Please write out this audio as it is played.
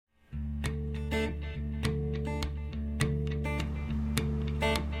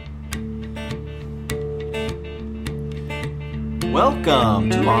Welcome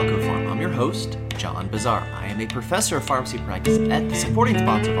to OncoPharm. I'm your host, John Bazar. I am a professor of pharmacy practice at the supporting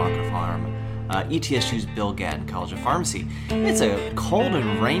sponsor of OncoPharm, ETSU's Bill Gatton College of Pharmacy. It's a cold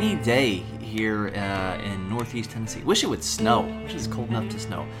and rainy day here in Northeast Tennessee. Wish it would snow. Wish it was cold enough to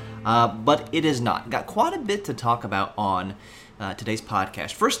snow. But it is not. Got quite a bit to talk about on today's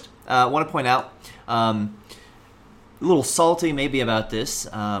podcast. First, I want to point out a little salty maybe about this.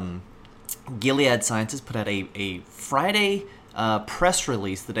 Gilead Sciences put out a Friday press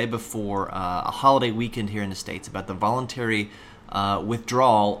release the day before a holiday weekend here in the States about the voluntary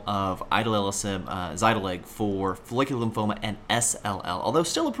withdrawal of idelalisib Zytoleg for follicular lymphoma and SLL, although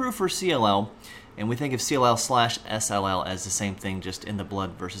still approved for CLL, and we think of CLL/SLL as the same thing, just in the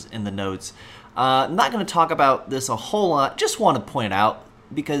blood versus in the nodes. Not going to talk about this a whole lot, just want to point it out,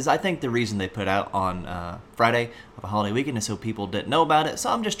 because I think the reason they put it out on Friday of a holiday weekend is so people didn't know about it, so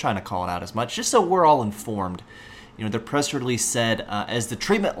I'm just trying to call it out as much, just so we're all informed. You know, the press release said, as the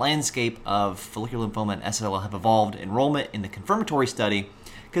treatment landscape of follicular lymphoma and SLL have evolved, enrollment in the confirmatory study,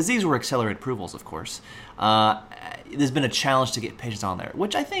 because these were accelerated approvals, of course, there's been a challenge to get patients on there,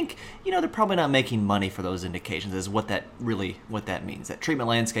 which I think, you know, they're probably not making money for those indications, is what that means. That treatment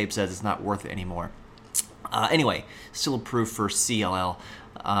landscape says it's not worth it anymore. Anyway, still approved for CLL,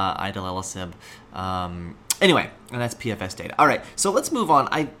 idelalisib. Anyway, and that's PFS data. All right, so let's move on.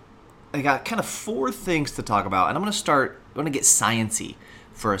 I got kind of four things to talk about, and I'm going to get science-y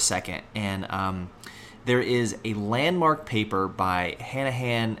for a second. And there is a landmark paper by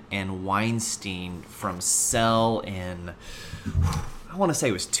Hanahan and Weinstein from Cell in, I want to say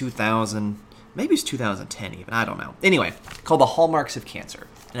it was 2000, maybe it's 2010 even, I don't know. Anyway, called The Hallmarks of Cancer.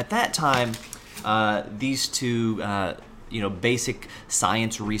 And at that time, these two, basic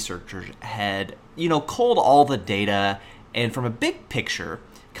science researchers had, culled all the data and from a big picture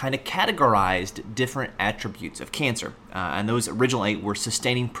kind of categorized different attributes of cancer. And those original 8 were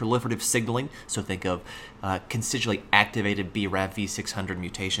sustaining proliferative signaling, so think of constitutively activated BRAF V600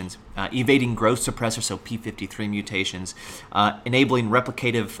 mutations, evading growth suppressor, so P53 mutations, enabling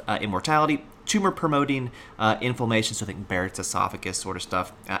replicative immortality, tumor-promoting inflammation, so think Barrett's esophagus sort of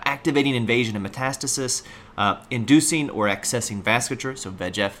stuff, activating invasion and metastasis, inducing or accessing vasculature, so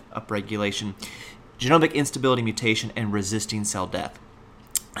VEGF upregulation, genomic instability mutation, and resisting cell death.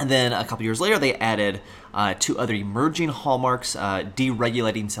 And then a couple years later, they added 2 other emerging hallmarks,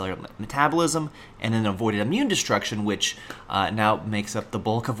 deregulating cellular metabolism, and then avoided immune destruction, which now makes up the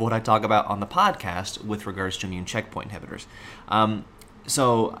bulk of what I talk about on the podcast with regards to immune checkpoint inhibitors.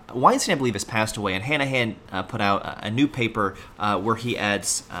 So Weinstein, I believe, has passed away, and Hanahan put out a new paper where he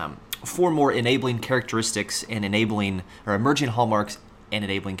adds 4 more enabling characteristics and emerging hallmarks and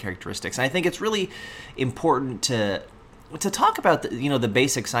enabling characteristics. And I think it's really important to talk about the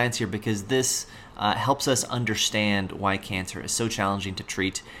basic science here, because this helps us understand why cancer is so challenging to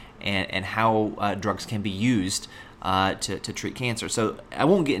treat and how drugs can be used to treat cancer. So I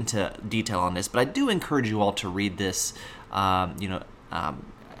won't get into detail on this, but I do encourage you all to read this. I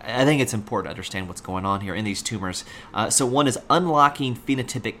think it's important to understand what's going on here in these tumors. So one is unlocking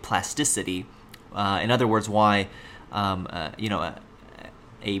phenotypic plasticity. In other words, why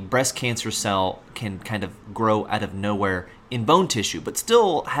a breast cancer cell can kind of grow out of nowhere in bone tissue, but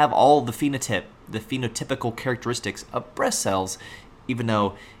still have all the phenotypical characteristics of breast cells, even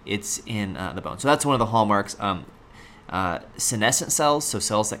though it's in the bone. So that's one of the hallmarks. Senescent cells, so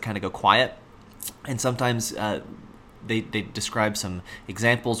cells that kind of go quiet, and sometimes they describe some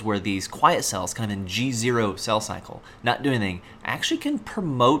examples where these quiet cells, kind of in G0 cell cycle, not doing anything, actually can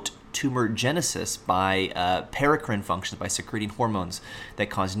promote tumor genesis by paracrine functions, by secreting hormones that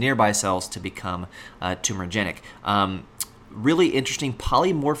cause nearby cells to become tumorigenic. Really interesting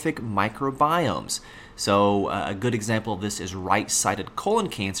polymorphic microbiomes. So a good example of this is right-sided colon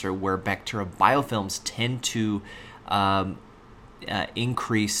cancer, where bacterial biofilms tend to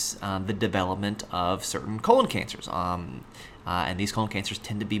increase the development of certain colon cancers. And these colon cancers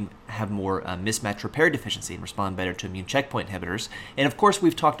tend to have more mismatch repair deficiency and respond better to immune checkpoint inhibitors. And of course,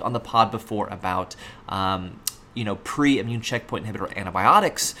 we've talked on the pod before about pre-immune checkpoint inhibitor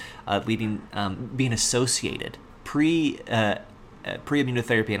antibiotics being associated,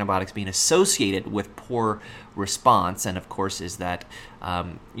 pre-immunotherapy antibiotics being associated with poor response. And of course, is that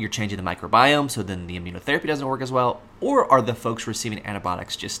you're changing the microbiome, so then the immunotherapy doesn't work as well, or are the folks receiving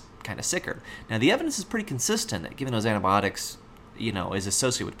antibiotics just kind of sicker? Now, the evidence is pretty consistent that giving those antibiotics, is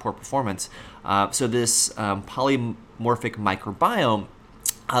associated with poor performance. So this polymorphic microbiome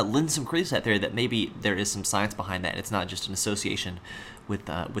lends some credence to that theory that maybe there is some science behind that, and it's not just an association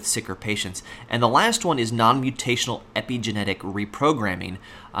with sicker patients. And the last one is non-mutational epigenetic reprogramming,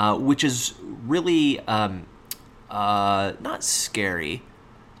 which is really not scary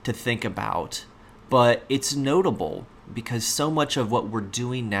to think about, but it's notable because so much of what we're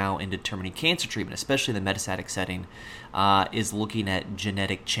doing now in determining cancer treatment, especially in the metastatic setting, is looking at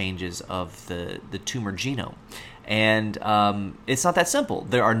genetic changes of the tumor genome. And it's not that simple.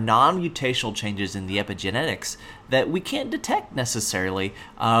 There are non-mutational changes in the epigenetics that we can't detect necessarily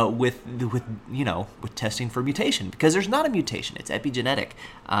with testing for mutation, because there's not a mutation. It's epigenetic,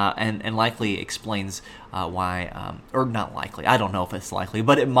 and likely explains why, or not likely. I don't know if it's likely,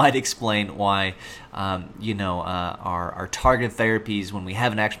 but it might explain why our targeted therapies, when we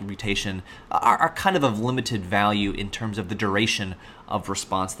have an actual mutation, are kind of limited value in terms of the duration of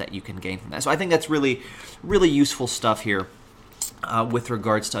response that you can gain from that. So I think that's really, really useful stuff here with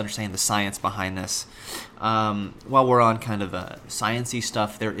regards to understanding the science behind this. While we're on kind of science-y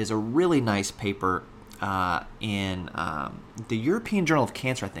stuff, there is a really nice paper in the European Journal of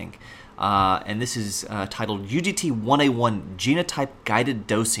Cancer, I think, and this is titled UGT1A1 Genotype Guided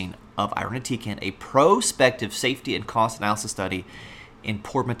Dosing of Irinotecan, a prospective safety and cost analysis study in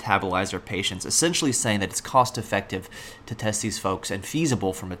poor metabolizer patients, essentially saying that it's cost effective to test these folks and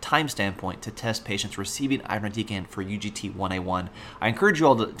feasible from a time standpoint to test patients receiving irinotecan for UGT1A1. I encourage you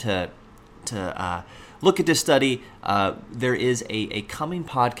all to look at this study. There is a coming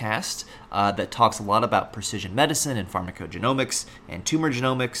podcast that talks a lot about precision medicine and pharmacogenomics and tumor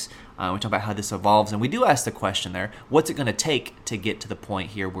genomics. We talk about how this evolves, and we do ask the question there, what's it going to take to get to the point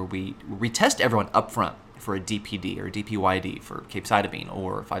here where we test everyone up front for a DPD or DPYD for capecitabine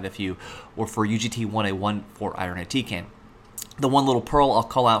or 5-FU, or for UGT1A1 for irinotecan. The one little pearl I'll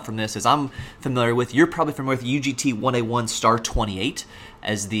call out from this is you're probably familiar with UGT1A1 star 28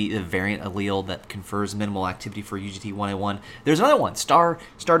 as the variant allele that confers minimal activity for UGT1A1. There's another one, star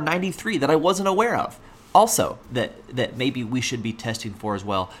 93, that I wasn't aware of. Also, that maybe we should be testing for as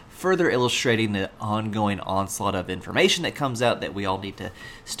well, further illustrating the ongoing onslaught of information that comes out that we all need to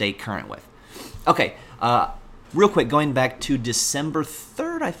stay current with. Okay, real quick, going back to December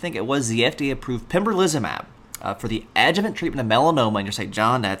 3rd, I think it was, the FDA approved pembrolizumab for the adjuvant treatment of melanoma. And you're saying,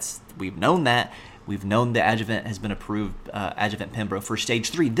 John, we've known that. We've known the adjuvant has been approved, adjuvant pembro, for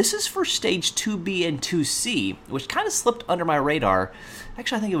stage 3. This is for stage 2B and 2C, which kind of slipped under my radar.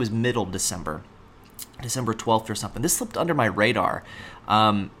 Actually, I think it was middle December 12th or something. This slipped under my radar.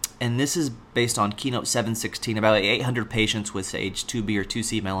 And this is based on Keynote 716, about 800 patients with stage 2B or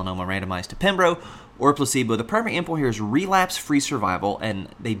 2C melanoma randomized to pembro or placebo. The primary endpoint here is relapse-free survival, and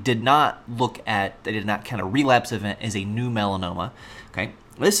they did not count a relapse event as a new melanoma. Okay,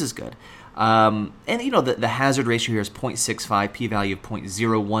 this is good. And the hazard ratio here is 0.65, p-value of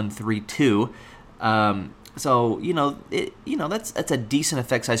 0.0132. That's a decent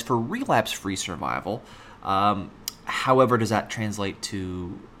effect size for relapse-free survival. However, does that translate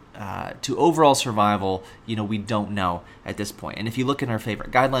to overall survival? We don't know at this point. And if you look in our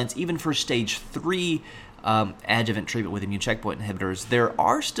favorite guidelines, even for stage 3 adjuvant treatment with immune checkpoint inhibitors, there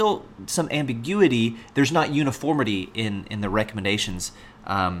are still some ambiguity. There's not uniformity in the recommendations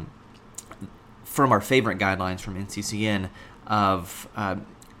from our favorite guidelines from NCCN of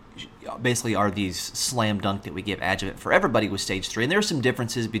basically are these slam dunk that we give adjuvant for everybody with stage 3. And there are some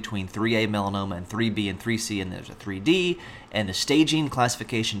differences between 3A melanoma and 3B and 3C, and there's a 3D, and the staging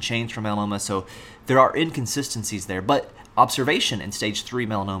classification changed for melanoma, so there are inconsistencies there. But observation in stage 3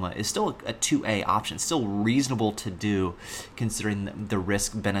 melanoma is still a 2A option, still reasonable to do considering the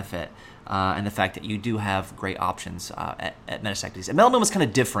risk-benefit and the fact that you do have great options at metastatic disease. And melanoma is kind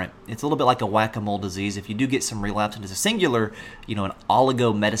of different. It's a little bit like a whack-a-mole disease. If you do get some relapse into a singular, an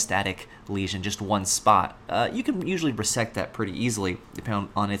oligometastatic lesion, just one spot, you can usually resect that pretty easily depending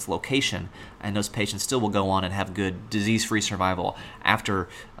on its location, and those patients still will go on and have good disease-free survival after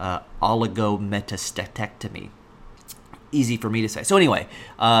oligometastatectomy. Easy for me to say. So anyway,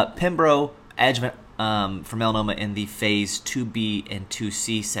 pembro adjuvant for melanoma in the phase 2B and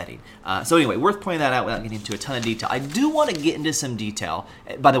 2C setting. So anyway, worth pointing that out without getting into a ton of detail. I do want to get into some detail.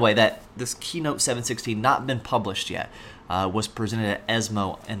 By the way, that this Keynote 716 not been published yet, was presented at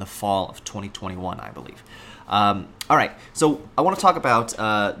ESMO in the fall of 2021, I believe. All right, so I want to talk about,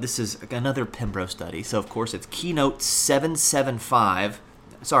 this is another pembro study. So of course it's Keynote 775,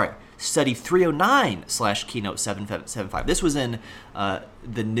 Study 309/Keynote 775. This was in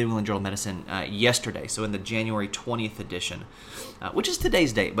the New England Journal of Medicine yesterday, so in the January 20th edition, which is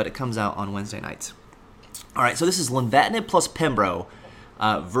today's date, but it comes out on Wednesday nights. All right, so this is lenvatinib plus pembro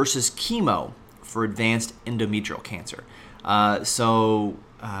versus chemo for advanced endometrial cancer.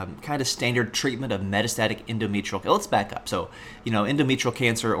 Kind of standard treatment of metastatic endometrial. Okay, let's back up. So, endometrial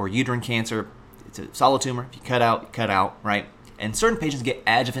cancer or uterine cancer, it's a solid tumor. If you cut out, right? And certain patients get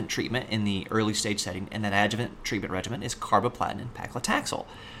adjuvant treatment in the early stage setting, and that adjuvant treatment regimen is carboplatin and paclitaxel.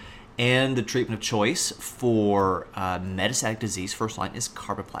 And the treatment of choice for metastatic disease first line is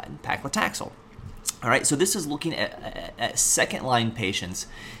carboplatin paclitaxel. All right, so this is looking at second-line patients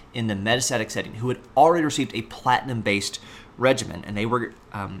in the metastatic setting who had already received a platinum-based regimen, and they were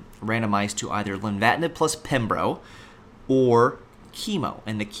randomized to either lenvatinib plus pembro or chemo,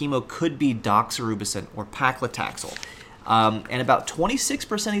 and the chemo could be doxorubicin or paclitaxel. And about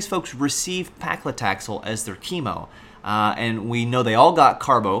 26% of these folks received paclitaxel as their chemo, and we know they all got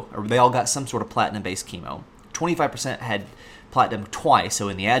carbo, or they all got some sort of platinum-based chemo. 25% had platinum twice, so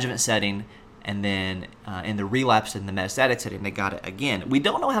in the adjuvant setting, and then in the relapse in the metastatic setting, they got it again. We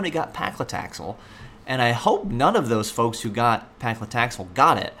don't know how many got paclitaxel, and I hope none of those folks who got paclitaxel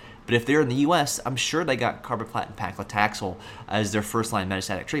got it. But if they're in the U.S., I'm sure they got carboplatin paclitaxel as their first-line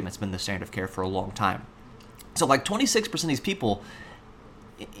metastatic treatment. It's been the standard of care for a long time. So like 26% of these people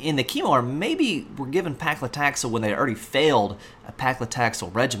in the chemo arm maybe were given paclitaxel when they already failed a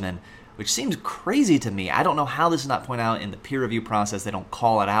paclitaxel regimen, which seems crazy to me. I don't know how this is not pointed out in the peer review process. They don't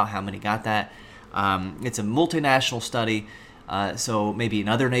call it out how many got that. It's a multinational study, so maybe in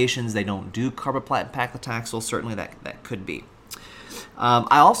other nations they don't do carboplatin paclitaxel. Certainly that could be.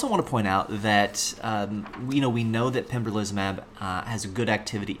 I also want to point out that we know that pembrolizumab has a good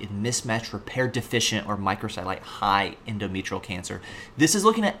activity in mismatch repair deficient or microsatellite high endometrial cancer. This is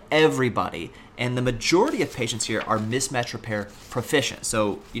looking at everybody, and the majority of patients here are mismatch repair proficient.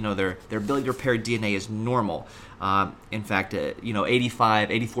 So their ability to repair DNA is normal. In fact,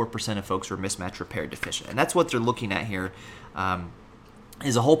 84% of folks are mismatch repair deficient, and that's what they're looking at here.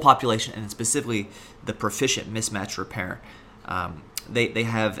 Is a whole population, and specifically the proficient mismatch repair. They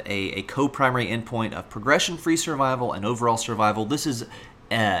have a co-primary endpoint of progression-free survival and overall survival. This is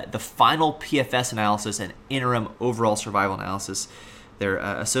the final PFS analysis and interim overall survival analysis. Their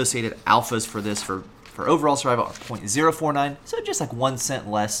associated alphas for this for overall survival are 0.049, so just like 1 cent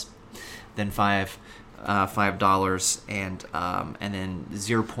less than $5, and then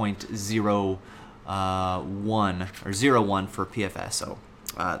 0.01 or 0.01 for PFS. So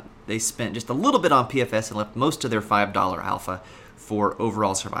they spent just a little bit on PFS and left most of their $5 alpha for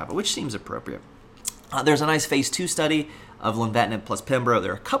overall survival, which seems appropriate. There's a nice phase 2 study of lenvatinib plus pembro.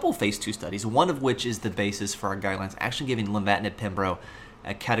 There are a couple phase 2 studies, one of which is the basis for our guidelines, actually giving lenvatinib pembro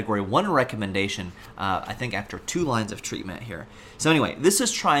a category 1 recommendation, I think after 2 lines of treatment here. So anyway, this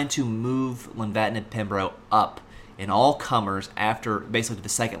is trying to move lenvatinib pembro up in all comers after basically the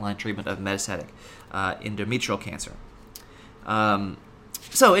second line treatment of metastatic endometrial cancer.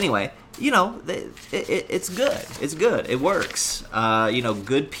 So anyway, it's good. It's good. It works.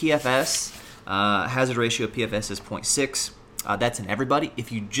 Good PFS. Hazard ratio of PFS is 0.6. That's in everybody.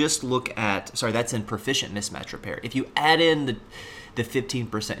 If you just look at, that's in proficient mismatch repair. If you add in the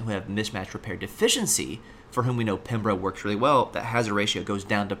 15% who have mismatch repair deficiency, for whom we know pembro works really well, that hazard ratio goes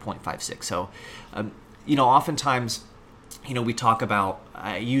down to 0.56. So, oftentimes, we talk about,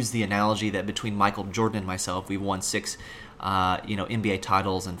 I use the analogy that between Michael Jordan and myself, we've won 6 NBA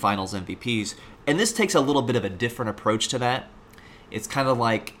titles and finals MVPs. And this takes a little bit of a different approach to that. It's kind of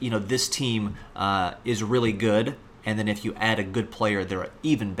like, this team is really good, and then if you add a good player, they're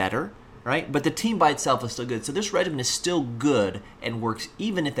even better, right? But the team by itself is still good. So this regimen is still good and works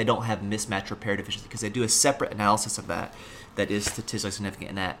even if they don't have mismatch repair deficiency, because they do a separate analysis of that is statistically significant,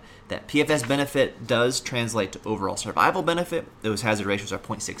 and that PFS benefit does translate to overall survival benefit. Those hazard ratios are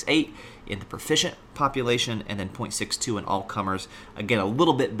 0.68 in the proficient population and then 0.62 in all comers. Again, a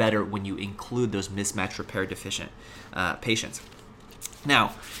little bit better when you include those mismatch repair deficient patients.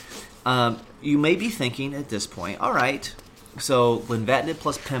 Now, you may be thinking at this point, all right, so lenvatinib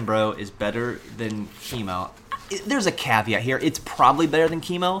plus pembro is better than chemo. There's a caveat here. It's probably better than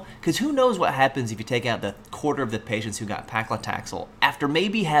chemo, because who knows what happens if you take out the quarter of the patients who got paclitaxel after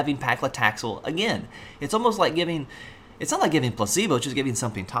maybe having paclitaxel again. It's almost like it's not like giving placebo, it's just giving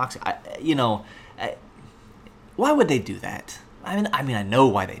something toxic. Why would they do that? I mean, I know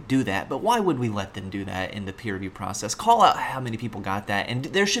why they do that, but why would we let them do that in the peer review process? Call out how many people got that, and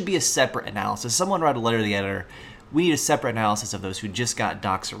there should be a separate analysis. Someone write a letter to the editor. We need a separate analysis of those who just got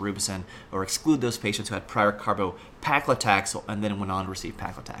doxorubicin, or exclude those patients who had prior carbo paclitaxel and then went on to receive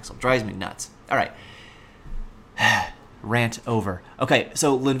paclitaxel. Drives me nuts. All right. Rant over. Okay,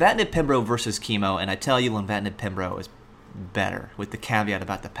 so lenvatinib pembro versus chemo, and I tell you lenvatinib pembro is better, with the caveat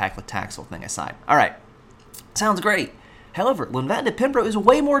about the paclitaxel thing aside. All right. Sounds great. However, lenvatinib pembro is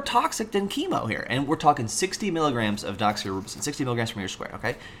way more toxic than chemo here, and we're talking 60 milligrams of doxorubicin, 60 milligrams per meter squared,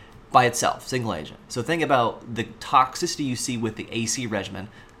 okay? By itself, single agent. So think about the toxicity you see with the AC regimen,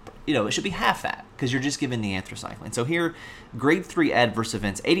 it should be half that because you're just giving the anthracycline. So here, grade 3 adverse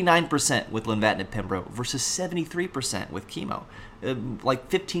events, 89% with lenvatinib pembro versus 73% with chemo. Like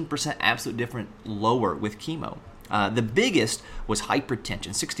 15% absolute different lower with chemo. The biggest was hypertension,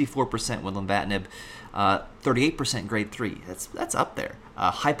 64% with lenvatinib, 38% grade 3. That's up there.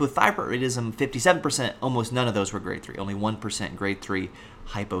 Hypothyroidism, 57%. Almost none of those were grade 3. Only 1% grade 3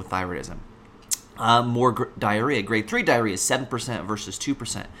 hypothyroidism. More diarrhea. Grade 3 diarrhea is 7% versus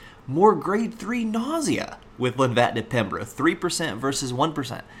 2%. More grade 3 nausea with lenvatinib pembro, 3% versus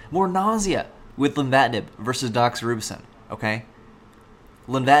 1%. More nausea with lenvatinib versus doxorubicin. Okay,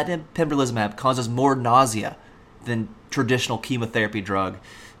 lenvatinib pembrolizumab causes more nausea than traditional chemotherapy drug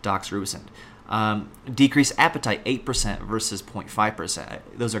doxorubicin. Decreased appetite, 8% versus 0.5%.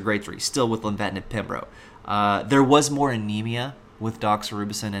 Those are grade 3, still with lenvatinib pembro. There was more anemia with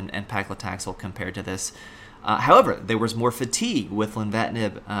doxorubicin and paclitaxel compared to this. However, there was more fatigue with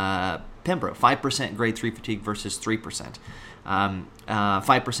lenvatinib pembro, 5% grade 3 fatigue versus 3%.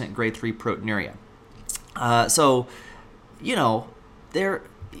 5% grade 3 proteinuria. So,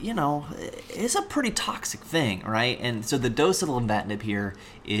 it's a pretty toxic thing, right? And so the dose of lenvatinib here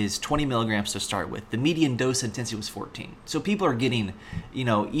is 20 milligrams to start with. The median dose intensity was 14. So people are getting,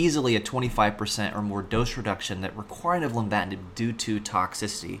 easily a 25% or more dose reduction that required of lenvatinib due to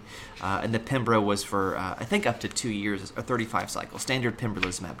toxicity. And the pembro was for, I think, up to 2 years or 35 cycles, standard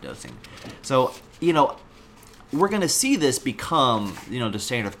pembrolizumab dosing. So, we're going to see this become, the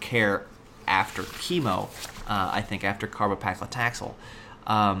standard of care after chemo, I think, after carbopaclitaxel.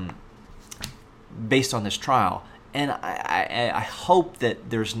 Based on this trial, and I hope that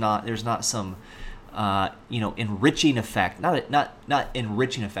there's not some enriching effect, not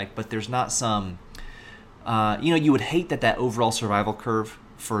enriching effect, but there's not some you would hate that overall survival curve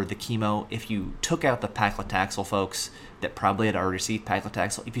for the chemo, if you took out the paclitaxel folks that probably had already received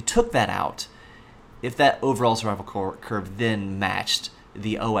paclitaxel, if you took that out, if that overall survival curve then matched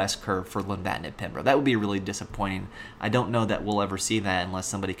the OS curve for lenvatinib pembro. That would be really disappointing. I don't know that we'll ever see that unless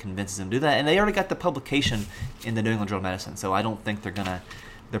somebody convinces them to do that. And they already got the publication in the New England Journal of Medicine, so I don't think they'll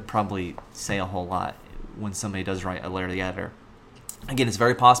probably say a whole lot when somebody does write a letter to the editor. Again, it's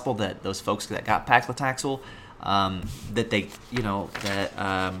very possible that those folks that got paclitaxel, that they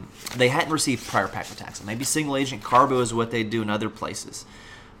hadn't received prior paclitaxel. Maybe single agent carbo is what they do in other places.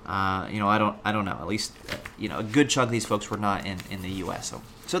 I don't know. At least, a good chunk of these folks were not in the U.S.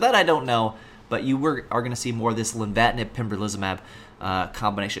 So that I don't know. But you are going to see more of this lenvatinib pembrolizumab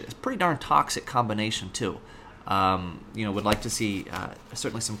combination. It's a pretty darn toxic combination too. Would like to see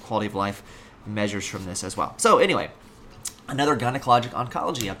certainly some quality of life measures from this as well. So anyway, another gynecologic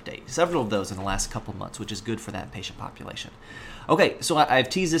oncology update. Several of those in the last couple of months, which is good for that patient population. Okay, so I've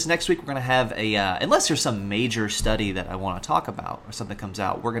teased this. Next week we're going to have unless there's some major study that I want to talk about or something comes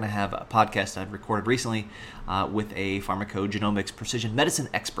out, we're going to have a podcast I've recorded recently with a pharmacogenomics precision medicine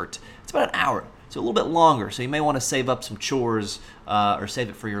expert. It's about an hour, so a little bit longer. So you may want to save up some chores or save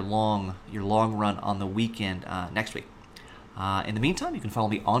it for your long run on the weekend next week. In the meantime, you can follow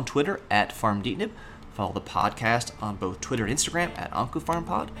me on Twitter at PharmDeepNib. Follow the podcast on both Twitter and Instagram at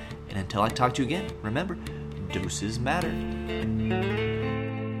OncoPharmPod. And until I talk to you again, remember, doses matter.